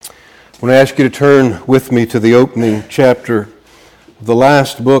I want to ask you to turn with me to the opening chapter of the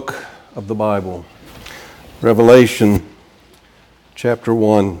last book of the Bible, Revelation chapter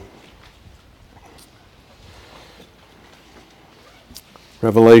 1.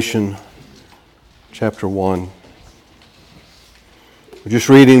 Revelation chapter 1. We're just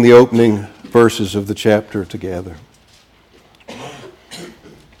reading the opening verses of the chapter together.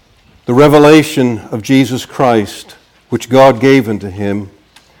 The revelation of Jesus Christ, which God gave unto him,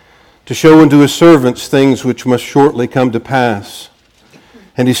 to show unto his servants things which must shortly come to pass.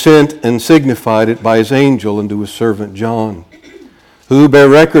 And he sent and signified it by his angel unto his servant John, who bare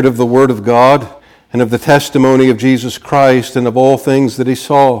record of the word of God and of the testimony of Jesus Christ and of all things that he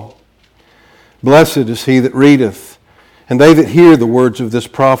saw. Blessed is he that readeth, and they that hear the words of this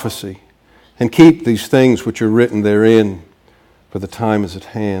prophecy, and keep these things which are written therein, for the time is at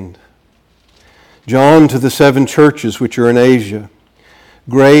hand. John, to the 7 churches which are in Asia,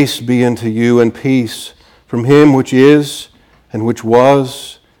 grace be unto you and peace from him which is, and which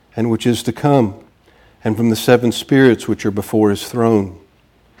was, and which is to come, and from the 7 spirits which are before his throne,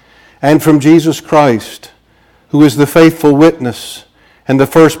 and from Jesus Christ, who is the faithful witness, and the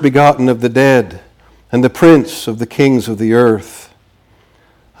first begotten of the dead, and the prince of the kings of the earth.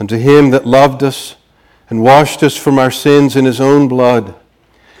 Unto him that loved us, and washed us from our sins in his own blood,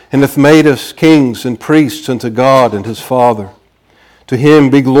 and hath made us kings and priests unto God and his Father. To him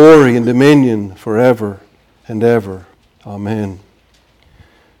be glory and dominion forever and ever. Amen.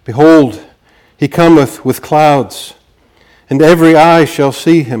 Behold, he cometh with clouds, and every eye shall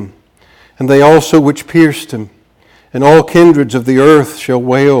see him, and they also which pierced him, and all kindreds of the earth shall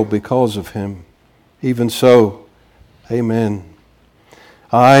wail because of him. Even so, amen.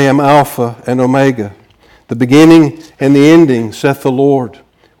 I am Alpha and Omega, the beginning and the ending, saith the Lord,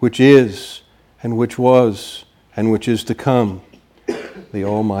 which is, and which was, and which is to come, the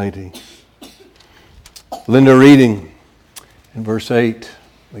Almighty. Linda reading in verse 8,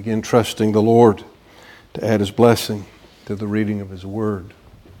 again trusting the Lord to add his blessing to the reading of his word.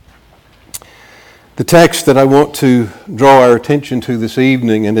 The text that I want to draw our attention to this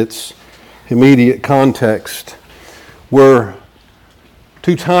evening and its immediate context were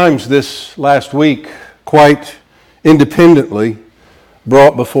 2 times this last week quite independently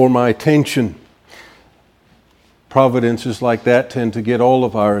brought before my attention. Providences like that tend to get all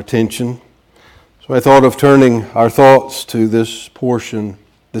of our attention. So I thought of turning our thoughts to this portion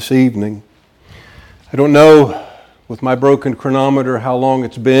this evening. I don't know with my broken chronometer how long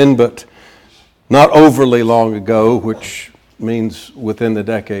it's been, but not overly long ago, which means within the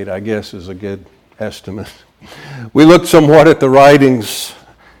decade, I guess, is a good estimate. We looked somewhat at the writings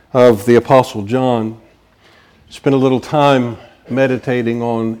of the Apostle John, spent a little time meditating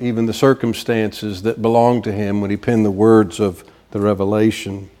on even the circumstances that belonged to him when he penned the words of the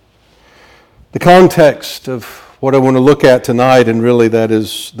Revelation. The context of what I want to look at tonight, and really that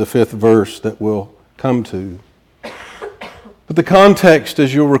is the 5th verse that we'll come to. But the context,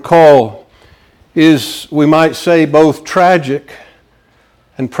 as you'll recall, is, we might say, both tragic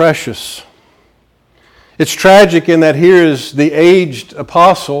and precious. It's tragic in that here is the aged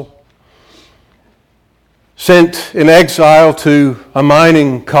apostle sent in exile to a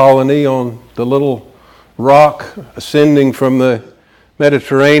mining colony on the little rock ascending from the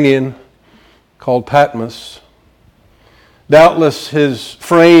Mediterranean called Patmos. Doubtless his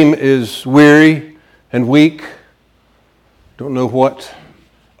frame is weary and weak. Don't know what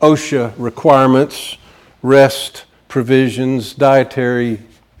OSHA requirements, rest provisions, dietary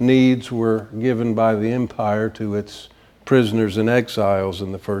needs were given by the empire to its prisoners and exiles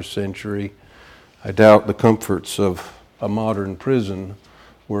in the 1st century. I doubt the comforts of a modern prison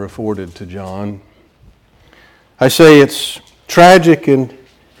were afforded to John. I say it's tragic and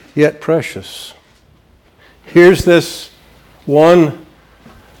yet precious. Here's this one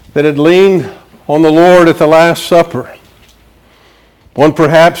that had leaned on the Lord at the Last Supper. One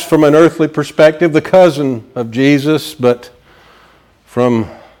perhaps from an earthly perspective, the cousin of Jesus, but from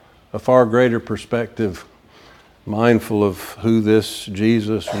a far greater perspective, mindful of who this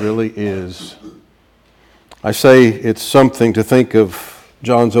Jesus really is. I say it's something to think of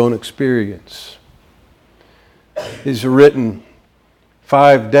John's own experience. He's written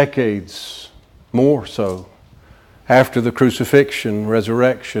 5 decades, more so, after the crucifixion,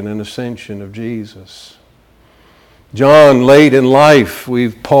 resurrection, and ascension of Jesus. John, late in life,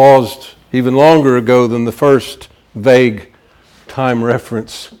 we've paused even longer ago than the first vague time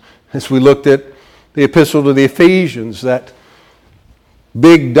reference as we looked at the epistle to the Ephesians, that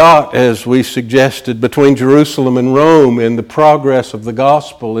big dot, as we suggested, between Jerusalem and Rome in the progress of the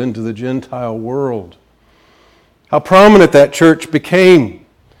gospel into the Gentile world. How prominent that church became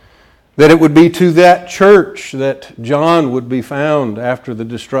that it would be to that church that John would be found after the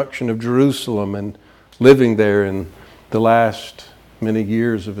destruction of Jerusalem and living there in the last many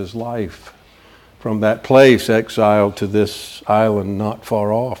years of his life. From that place, exiled to this island not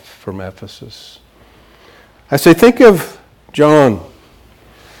far off from Ephesus. I say, think of John.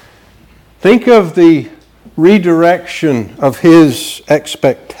 Think of the redirection of his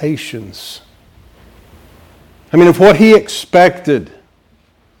expectations. I mean, of what he expected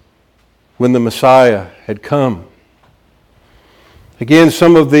when the Messiah had come. Again,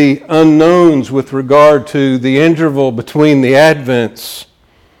 some of the unknowns with regard to the interval between the Advents.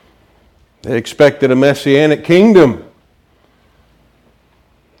 They expected a messianic kingdom.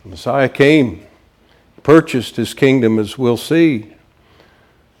 The Messiah came, purchased his kingdom, as we'll see.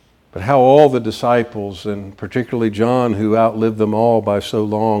 But how all the disciples, and particularly John, who outlived them all by so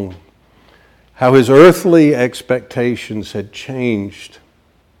long, how his earthly expectations had changed,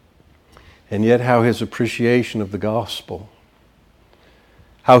 and yet how his appreciation of the gospel,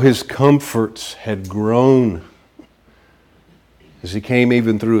 how his comforts had grown as he came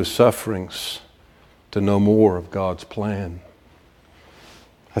even through his sufferings to know more of God's plan.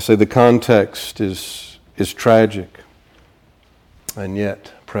 I say the context is tragic and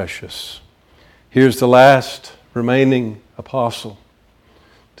yet precious. Here's the last remaining apostle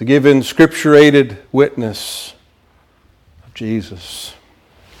to give inscripturated witness of Jesus.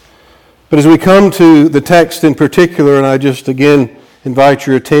 But as we come to the text in particular, and I just again invite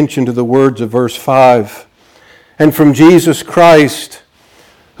your attention to the words of verse 5. And from Jesus Christ,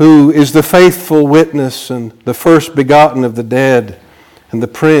 who is the faithful witness and the first begotten of the dead and the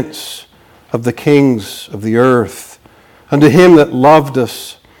prince of the kings of the earth, unto him that loved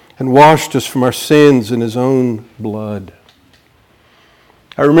us and washed us from our sins in his own blood.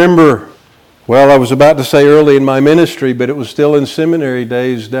 I remember, I was about to say early in my ministry, but it was still in seminary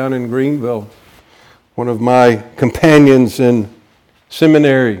days down in Greenville. One of my companions in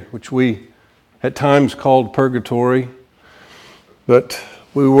seminary, which we at times called purgatory, but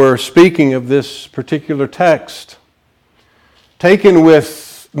we were speaking of this particular text, taken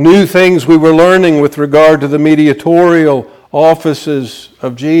with new things we were learning with regard to the mediatorial offices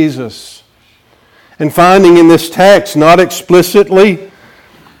of Jesus, and finding in this text, not explicitly,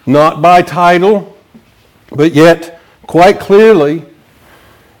 not by title, but yet quite clearly,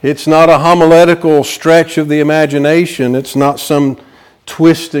 it's not a homiletical stretch of the imagination. It's not some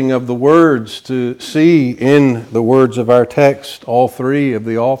twisting of the words to see in the words of our text all three of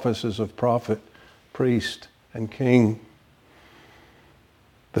the offices of prophet, priest, and king.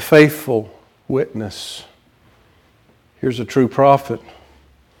 The faithful witness. Here's a true prophet.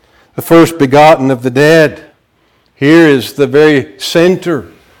 The first begotten of the dead. Here is the very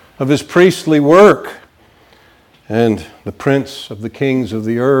center of his priestly work. And the prince of the kings of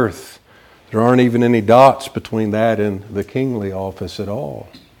the earth. There aren't even any dots between that and the kingly office at all.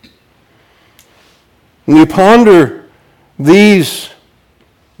 When you ponder these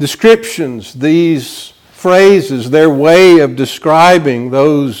descriptions, these phrases, their way of describing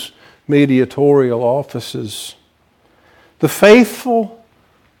those mediatorial offices, the faithful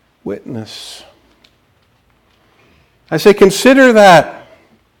witness. I say, consider that.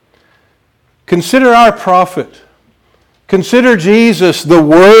 Consider our prophet. Consider Jesus, the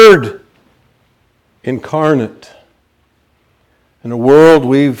Word incarnate. In a world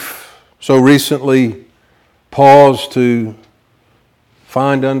we've so recently paused to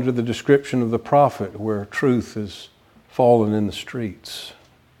find under the description of the prophet where truth has fallen in the streets.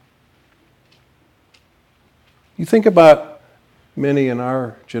 You think about many in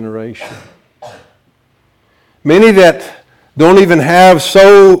our generation. Many that don't even have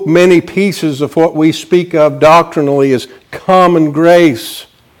so many pieces of what we speak of doctrinally as common grace.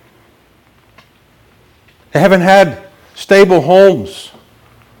 They haven't had stable homes,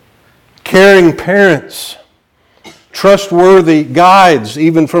 caring parents, trustworthy guides,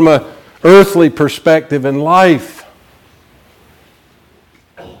 even from an earthly perspective in life.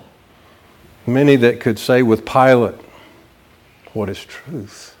 Many that could say with Pilate, what is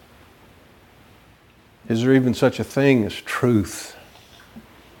truth? Is there even such a thing as truth?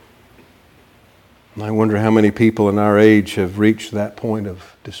 And I wonder how many people in our age have reached that point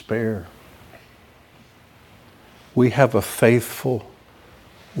of despair. We have a faithful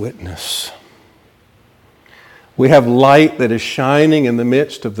witness. We have light that is shining in the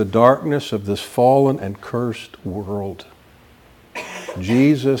midst of the darkness of this fallen and cursed world.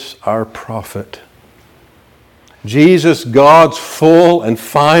 Jesus, our prophet. Jesus, God's full and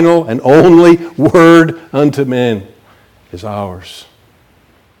final and only word unto men, is ours.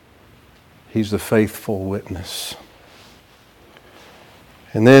 He's the faithful witness.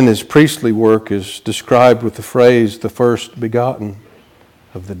 And then his priestly work is described with the phrase, the first begotten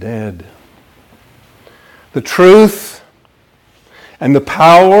of the dead. The truth and the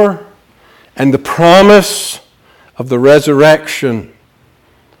power and the promise of the resurrection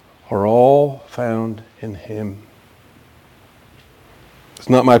are all found in him. It's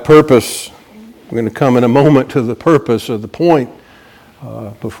not my purpose. We're going to come in a moment to the purpose or the point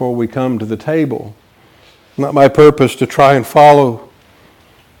before we come to the table. It's not my purpose to try and follow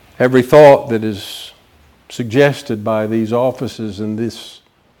every thought that is suggested by these offices in this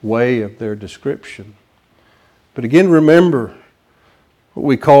way of their description. But again, remember what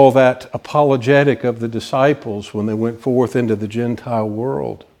we call that apologetic of the disciples when they went forth into the Gentile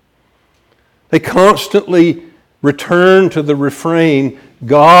world. They constantly return to the refrain,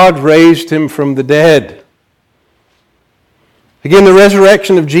 God raised him from the dead. Again, the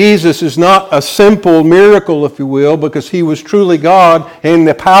resurrection of Jesus is not a simple miracle, if you will, because he was truly God and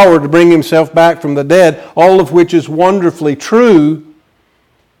the power to bring himself back from the dead, all of which is wonderfully true.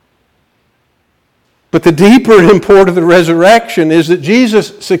 But the deeper import of the resurrection is that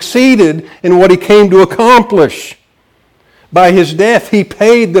Jesus succeeded in what he came to accomplish. By his death, he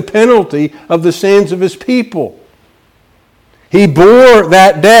paid the penalty of the sins of his people. He bore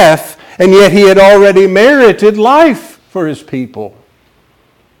that death, and yet he had already merited life for his people.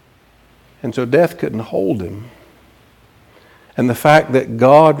 And so death couldn't hold him. And the fact that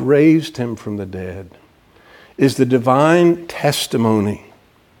God raised him from the dead is the divine testimony.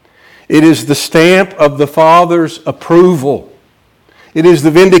 It is the stamp of the Father's approval. It is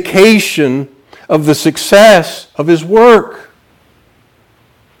the vindication of the success of his work.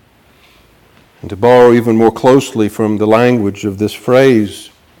 And to borrow even more closely from the language of this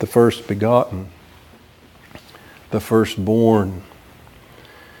phrase, the first begotten, the firstborn,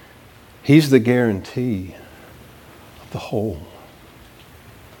 he's the guarantee of the whole.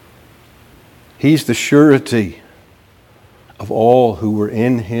 He's the surety of all who were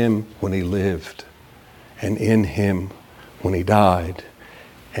in him when he lived, and in him when he died,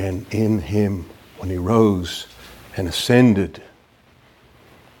 and in him when he rose and ascended.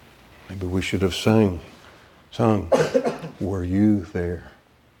 Maybe we should have sung, were you there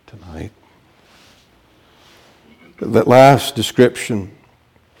tonight? That last description,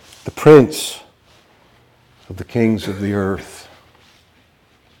 the prince of the kings of the earth.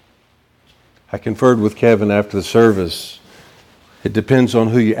 I conferred with Kevin after the service. It depends on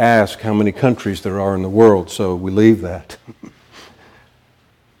who you ask how many countries there are in the world, so we leave that.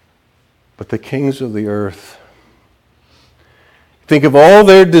 But the kings of the earth, think of all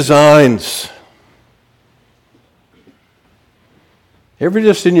their designs. Ever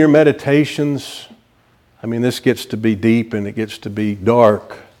just in your meditations, I mean, this gets to be deep and it gets to be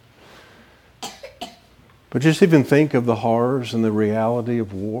dark. But just even think of the horrors and the reality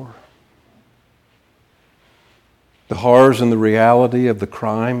of war. The horrors and the reality of the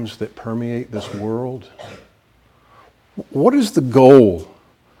crimes that permeate this world. What is the goal?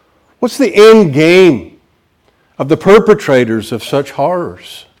 What's the end game of the perpetrators of such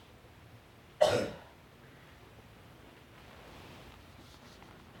horrors?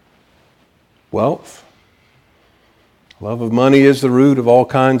 Wealth. Love of money is the root of all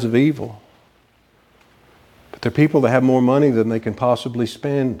kinds of evil. But there are people that have more money than they can possibly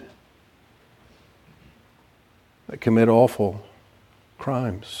spend that commit awful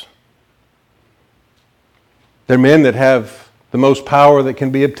crimes. There are men that have the most power that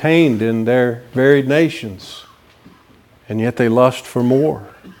can be obtained in their varied nations, and yet they lust for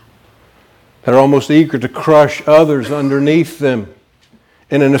more. They're almost eager to crush others underneath them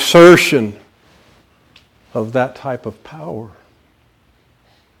in an assertion of that type of power.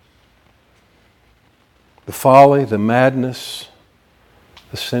 The folly, the madness,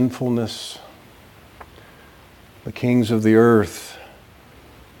 the sinfulness, the kings of the earth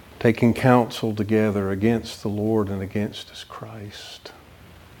taking counsel together against the Lord and against his Christ.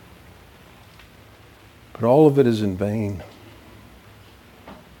 But all of it is in vain.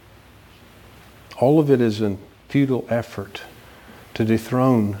 All of it is in futile effort to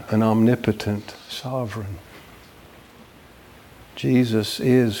dethrone an omnipotent sovereign. Jesus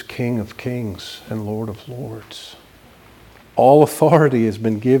is King of kings and Lord of lords. All authority has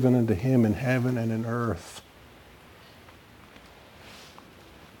been given unto him in heaven and in earth.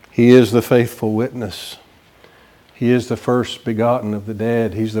 He is the faithful witness. He is the first begotten of the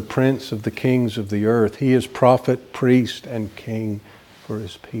dead. He's the prince of the kings of the earth. He is prophet, priest, and king for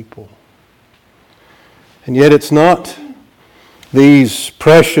his people. And yet it's not these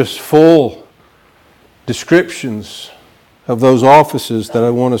precious, full descriptions of those offices that I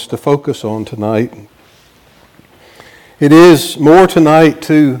want us to focus on tonight. It is more tonight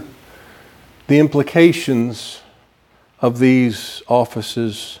to the implications of these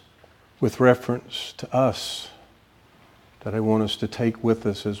offices with reference to us that I want us to take with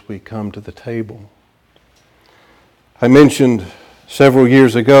us as we come to the table. I mentioned several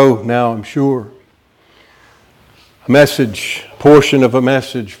years ago, now I'm sure, portion of a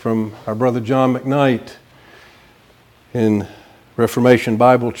message from our brother John McKnight in Reformation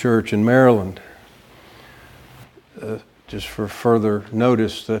Bible Church in Maryland. Just for further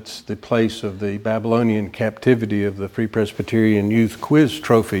notice, that's the place of the Babylonian captivity of the Free Presbyterian Youth Quiz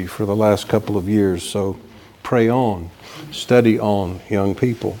Trophy for the last couple of years. So pray on, study on, young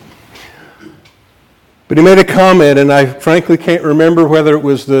people. But he made a comment, and I frankly can't remember whether it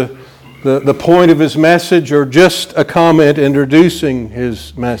was the point of his message or just a comment introducing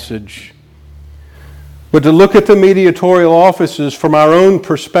his message. But to look at the mediatorial offices from our own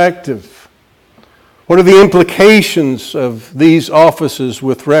perspective. What are the implications of these offices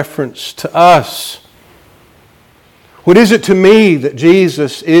with reference to us? What is it to me that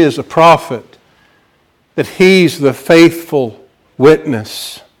Jesus is a prophet, that He's the faithful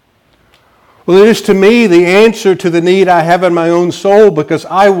witness? Well, it is to me the answer to the need I have in my own soul because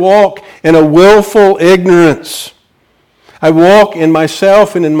I walk in a willful ignorance. I walk in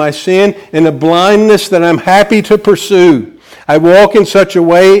myself and in my sin in a blindness that I'm happy to pursue. I walk in such a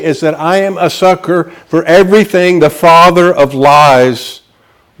way as that I am a sucker for everything the father of lies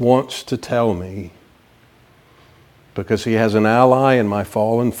wants to tell me. Because he has an ally in my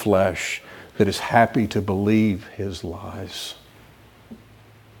fallen flesh that is happy to believe his lies.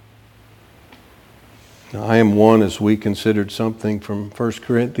 Now, I am one, as we considered something from 1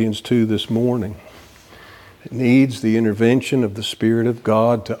 Corinthians 2 this morning. It needs the intervention of the Spirit of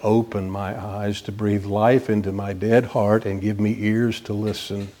God to open my eyes, to breathe life into my dead heart and give me ears to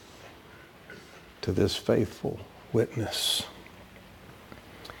listen to this faithful witness.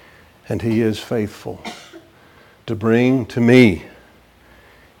 And He is faithful to bring to me,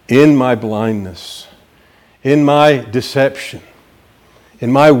 in my blindness, in my deception,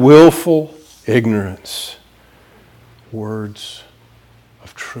 in my willful ignorance, words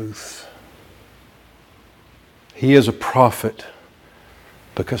of truth. He is a prophet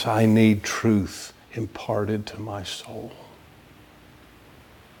because I need truth imparted to my soul.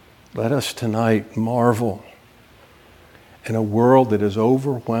 Let us tonight marvel in a world that is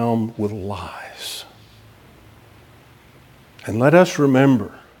overwhelmed with lies. And let us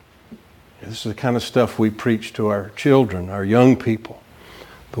remember, this is the kind of stuff we preach to our children, our young people.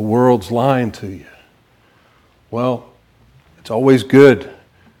 The world's lying to you. Well, it's always good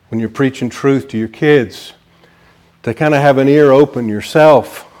when you're preaching truth to your kids to kind of have an ear open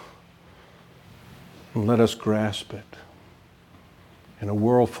yourself and let us grasp it. In a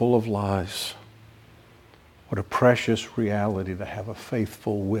world full of lies, what a precious reality to have a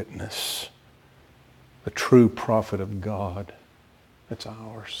faithful witness, the true prophet of God that's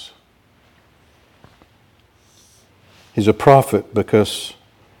ours. He's a prophet because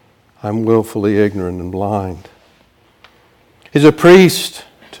I'm willfully ignorant and blind. He's a priest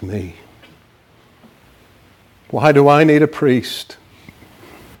to me. Why do I need a priest?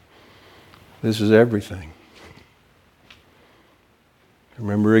 This is everything.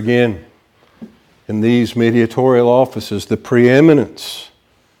 Remember again, in these mediatorial offices, the preeminence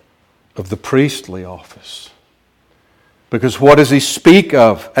of the priestly office. Because what does he speak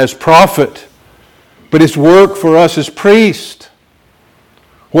of as prophet? But his work for us as priest.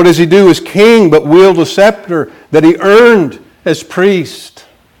 What does he do as king but wield a scepter that he earned as priest?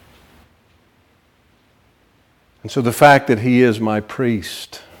 And so the fact that he is my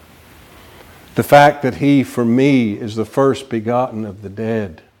priest, the fact that he for me is the first begotten of the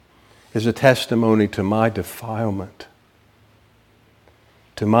dead, is a testimony to my defilement,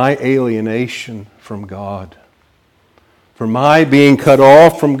 to my alienation from God, for my being cut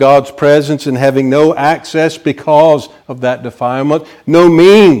off from God's presence and having no access because of that defilement, no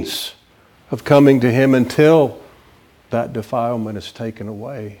means of coming to Him until that defilement is taken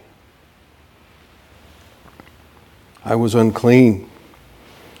away. I was unclean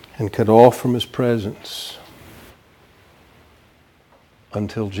and cut off from His presence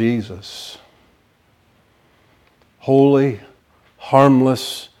until Jesus, holy,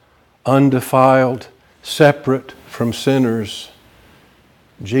 harmless, undefiled, separate from sinners,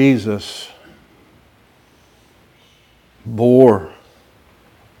 Jesus bore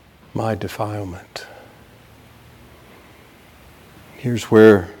my defilement. Here's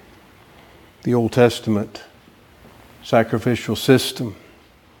where the Old Testament sacrificial system,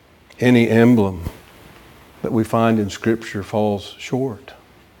 any emblem that we find in Scripture falls short.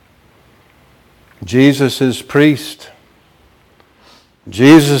 Jesus is priest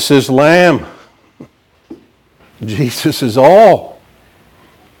Jesus is Lamb. Jesus is all.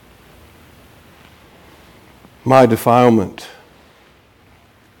 My defilement,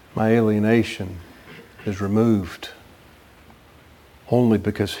 my alienation is removed only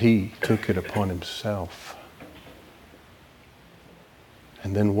because He took it upon Himself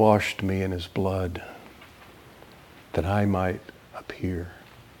and then washed me in His blood that I might appear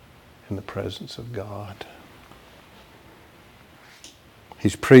in the presence of God.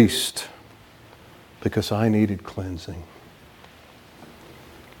 He's priest because I needed cleansing.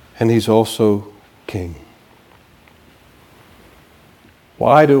 And He's also king.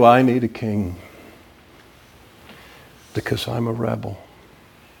 Why do I need a king? Because I'm a rebel.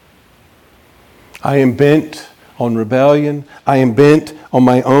 I am bent on rebellion. I am bent on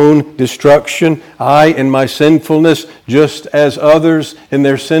my own destruction. I, in my sinfulness, just as others in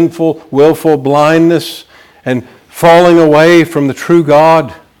their sinful, willful blindness and falling away from the true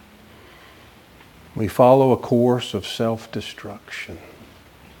God, we follow a course of self-destruction.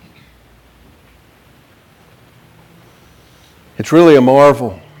 It's really a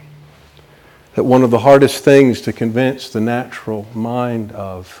marvel that one of the hardest things to convince the natural mind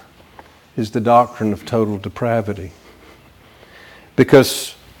of is the doctrine of total depravity.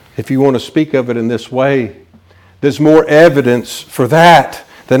 Because if you want to speak of it in this way, there's more evidence for that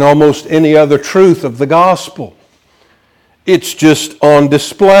than almost any other truth of the gospel. It's just on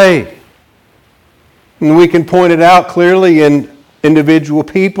display. And we can point it out clearly in individual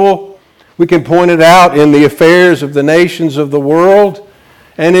people. We can point it out in the affairs of the nations of the world.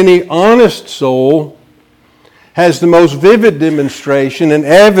 And any honest soul has the most vivid demonstration and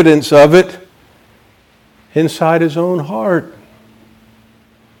evidence of it inside his own heart,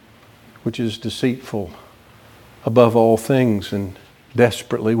 which is deceitful above all things and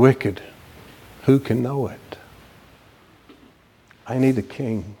desperately wicked. Who can know it? I need a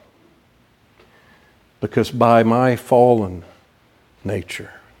king. Because by my fallen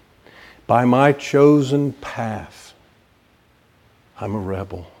nature, by my chosen path, I'm a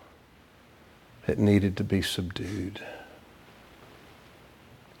rebel that needed to be subdued.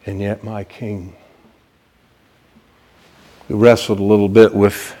 And yet my king. We wrestled a little bit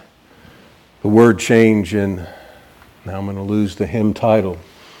with the word change in, now I'm going to lose the hymn title.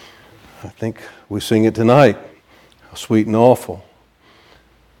 I think we sing it tonight. How sweet and awful.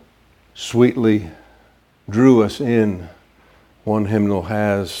 Sweetly drew us in, one hymnal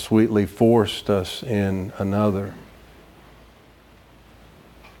has, sweetly forced us in another.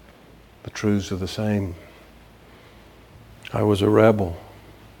 The truths are the same. I was a rebel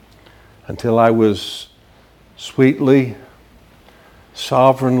until I was sweetly,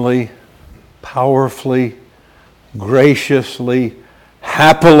 sovereignly, powerfully, graciously,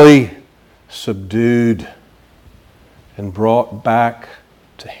 happily subdued and brought back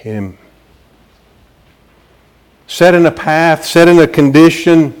to Him. Set in a path, set in a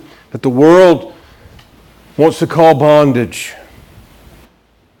condition that the world wants to call bondage.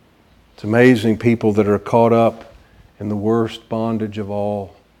 It's amazing, people that are caught up in the worst bondage of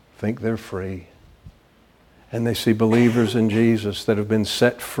all think they're free. And they see believers in Jesus that have been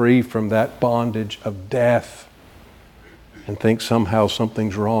set free from that bondage of death and think somehow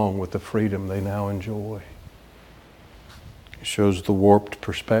something's wrong with the freedom they now enjoy. It shows the warped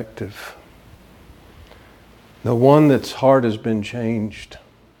perspective. The one that's heart has been changed,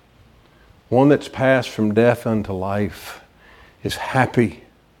 one that's passed from death unto life, is happy,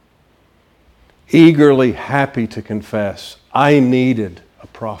 eagerly happy to confess, I needed a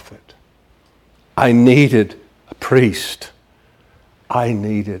prophet. I needed a priest. I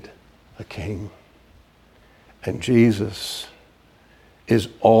needed a king. And Jesus is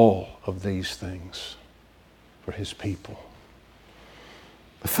all of these things for His people.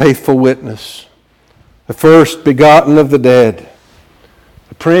 The faithful witness, the first begotten of the dead,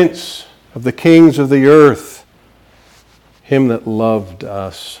 the Prince of the kings of the earth, Him that loved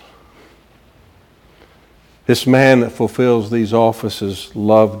us. This man that fulfills these offices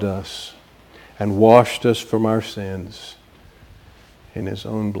loved us and washed us from our sins in His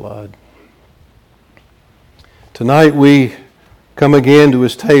own blood. Tonight we come again to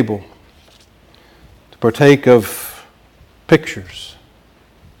His table to partake of pictures.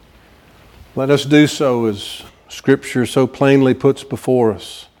 Let us do so as Scripture so plainly puts before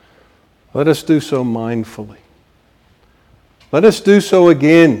us. Let us do so mindfully. Let us do so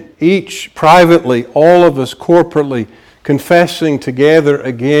again, each privately, all of us corporately, confessing together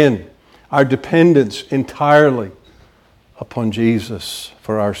again our dependence entirely upon Jesus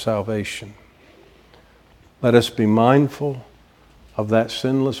for our salvation. Let us be mindful of that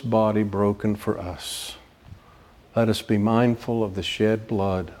sinless body broken for us. let us be mindful of the shed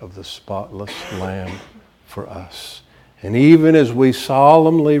blood of the spotless Lamb for us. And even as we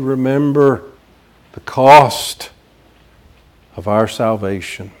solemnly remember the cost of our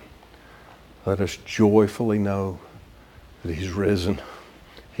salvation, let us joyfully know that He's risen,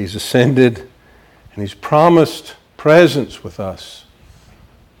 He's ascended, and He's promised presence with us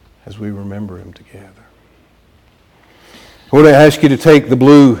as we remember Him together. I want to ask you to take the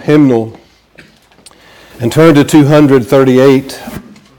blue hymnal and turn to 238.